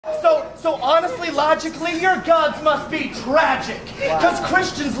So honestly, logically, your gods must be tragic. Because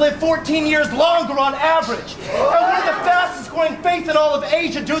Christians live 14 years longer on average. And we're the fastest growing faith in all of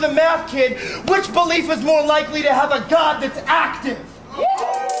Asia. Do the math, kid. Which belief is more likely to have a God that's active?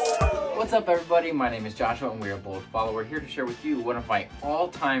 What's up, everybody? My name is Joshua, and we are Bold Follower, here to share with you one of my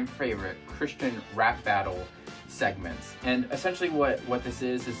all-time favorite Christian rap battle segments. And essentially what this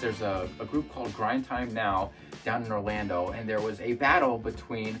is there's a group called Grind Time Now down in Orlando, and there was a battle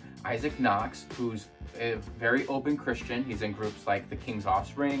between Isaac Knox, who's a very open Christian. He's in groups like the King's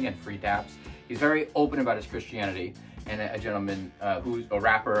Offspring and Free Daps. He's very open about his Christianity, and a gentleman who's a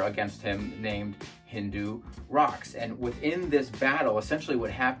rapper against him named Hindu Rocks. And within this battle, essentially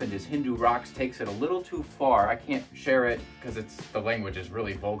what happened is Hindu Rocks takes it a little too far. I can't share it because the language is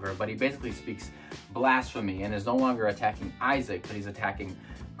really vulgar, but he basically speaks blasphemy and is no longer attacking Isaac, but he's attacking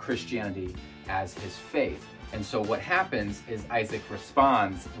Christianity as his faith. And so what happens is Isaac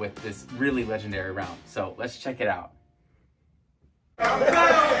responds with this really legendary round. So let's check it out.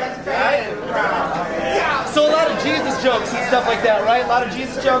 So a lot of Jesus jokes and stuff like that, right? A lot of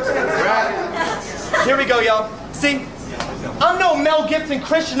Jesus jokes. Here we go, y'all. See, I'm no Mel Gibson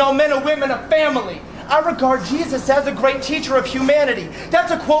Christian. All men and women are family. I regard Jesus as a great teacher of humanity.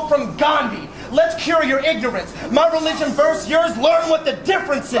 That's a quote from Gandhi. Let's cure your ignorance. My religion versus yours, learn what the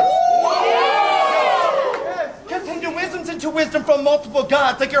difference is. Because Hinduism's into wisdom from multiple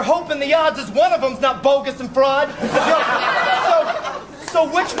gods. Like you're hoping the odds is one of them's not bogus and fraud. So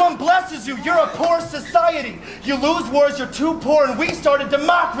which one blesses you? You're a poor society. You lose wars, you're too poor, and we start a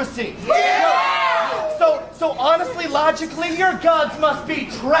democracy. So honestly, logically, your gods must be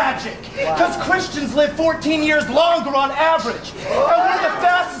tragic. Because Christians live 14 years longer on average. And we're the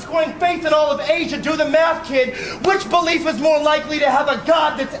fastest growing faith in all of Asia. Do the math, kid. Which belief is more likely to have a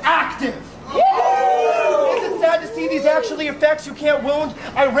God that's active? Is it sad to see these actually effects you can't wound?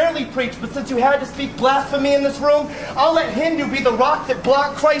 I rarely preach, but since you had to speak blasphemy in this room, I'll let Hindu be the rock that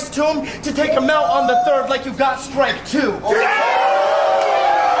blocked Christ's tomb to take him out on the third like you got strike two.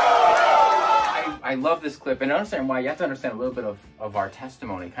 I love this clip, and I understand why. You have to understand a little bit of our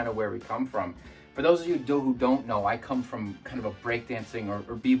testimony, kind of where we come from. For those of you who don't know, I come from kind of a breakdancing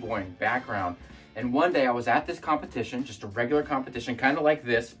or b-boying background. And one day I was at this competition, just a regular competition, kind of like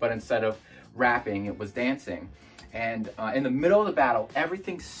this, but instead of rapping, it was dancing. And in the middle of the battle,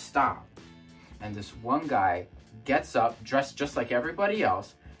 everything stopped. And this one guy gets up, dressed just like everybody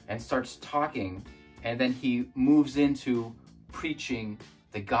else, and starts talking. And then he moves into preaching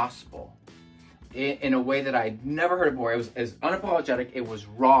the gospel in a way that I'd never heard before. It was as unapologetic, it was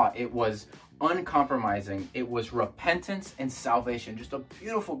raw, it was uncompromising, it was repentance and salvation, just a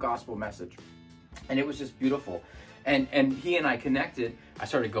beautiful gospel message. And it was just beautiful. And he and I connected. I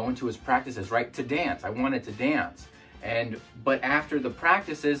started going to his practices, right, to dance. I wanted to dance. But after the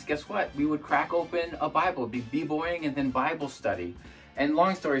practices, guess what? We would crack open a Bible, be b-boying and then Bible study. And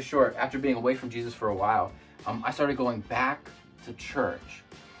long story short, after being away from Jesus for a while, I started going back to church.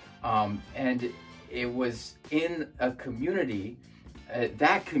 And it was in a community,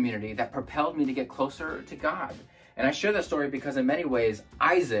 that community that propelled me to get closer to God. And I share that story because in many ways,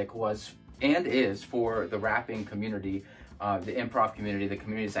 Isaac was and is for the rapping community, the improv community, the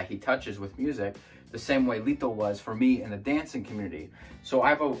communities that he touches with music, the same way Lito was for me in the dancing community. So I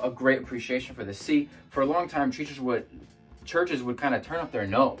have a great appreciation for this. See, for a long time, churches would kind of turn up their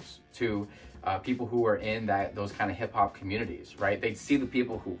nose to people who were in those kind of hip-hop communities, right? They'd see the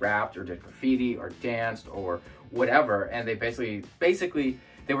people who rapped or did graffiti or danced or whatever, and they basically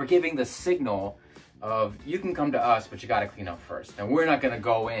they were giving the signal of, you can come to us, but you got to clean up first, and we're not going to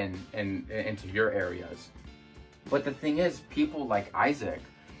go into your areas. But the thing is, people like Isaac,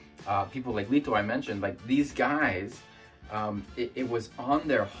 people like Lito I mentioned, like these guys, it was on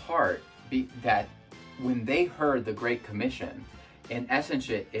their heart that when they heard the Great Commission, in essence,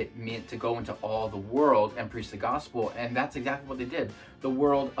 it meant to go into all the world and preach the gospel, and that's exactly what they did. The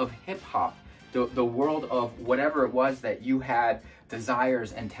world of hip-hop, the world of whatever it was that you had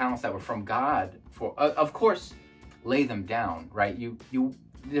desires and talents that were from God for, of course, lay them down, right? I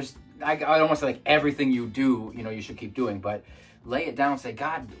don't want to say like everything you do, you should keep doing, but lay it down and say,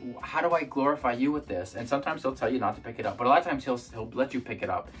 God, how do I glorify you with this? And sometimes he'll tell you not to pick it up, but a lot of times he'll let you pick it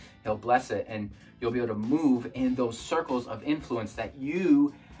up. He'll bless it, and you'll be able to move in those circles of influence that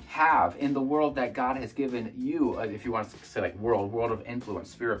you have in the world that God has given you, if you want to say like world of influence,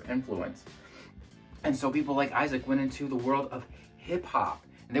 sphere of influence. And so people like Isaac went into the world of hip-hop.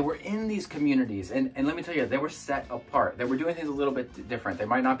 And they were in these communities, and let me tell you, they were set apart. They were doing things a little bit different. They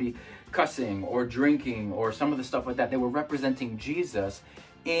might not be cussing or drinking or some of the stuff like that. They were representing Jesus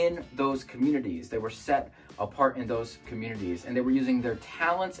in those communities. They were set a part in those communities, and they were using their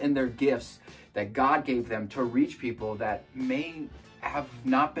talents and their gifts that God gave them to reach people that may have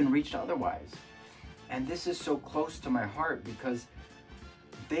not been reached otherwise. And this is so close to my heart because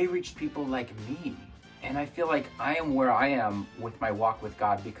they reached people like me. And I feel like I am where I am with my walk with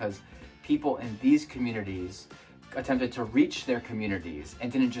God because people in these communities attempted to reach their communities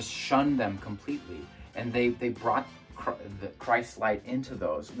and didn't just shun them completely. And they brought the Christ light into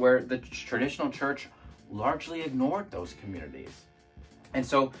those, where the traditional church largely ignored those communities. And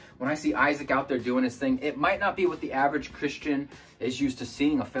so when I see Isaac out there doing his thing, it might not be what the average Christian is used to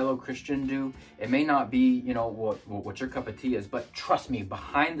seeing a fellow Christian do. It may not be, you know, what your cup of tea is, but trust me,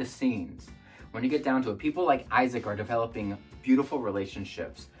 behind the scenes, when you get down to it, people like Isaac are developing beautiful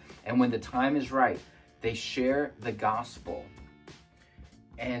relationships. And when the time is right, they share the gospel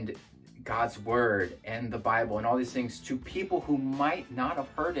and God's word and the Bible and all these things to people who might not have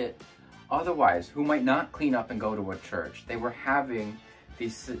heard it otherwise, who might not clean up and go to a church. They were having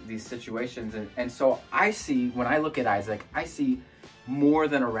these situations. And so I see, when I look at Isaac, I see more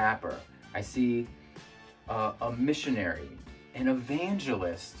than a rapper. I see a missionary, an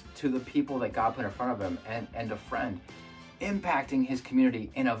evangelist to the people that God put in front of him, and a friend, impacting his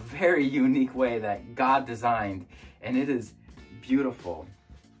community in a very unique way that God designed, and it is beautiful.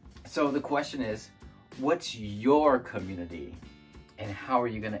 So the question is, what's your community, and how are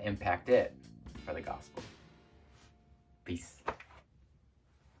you going to impact it for the gospel? Peace.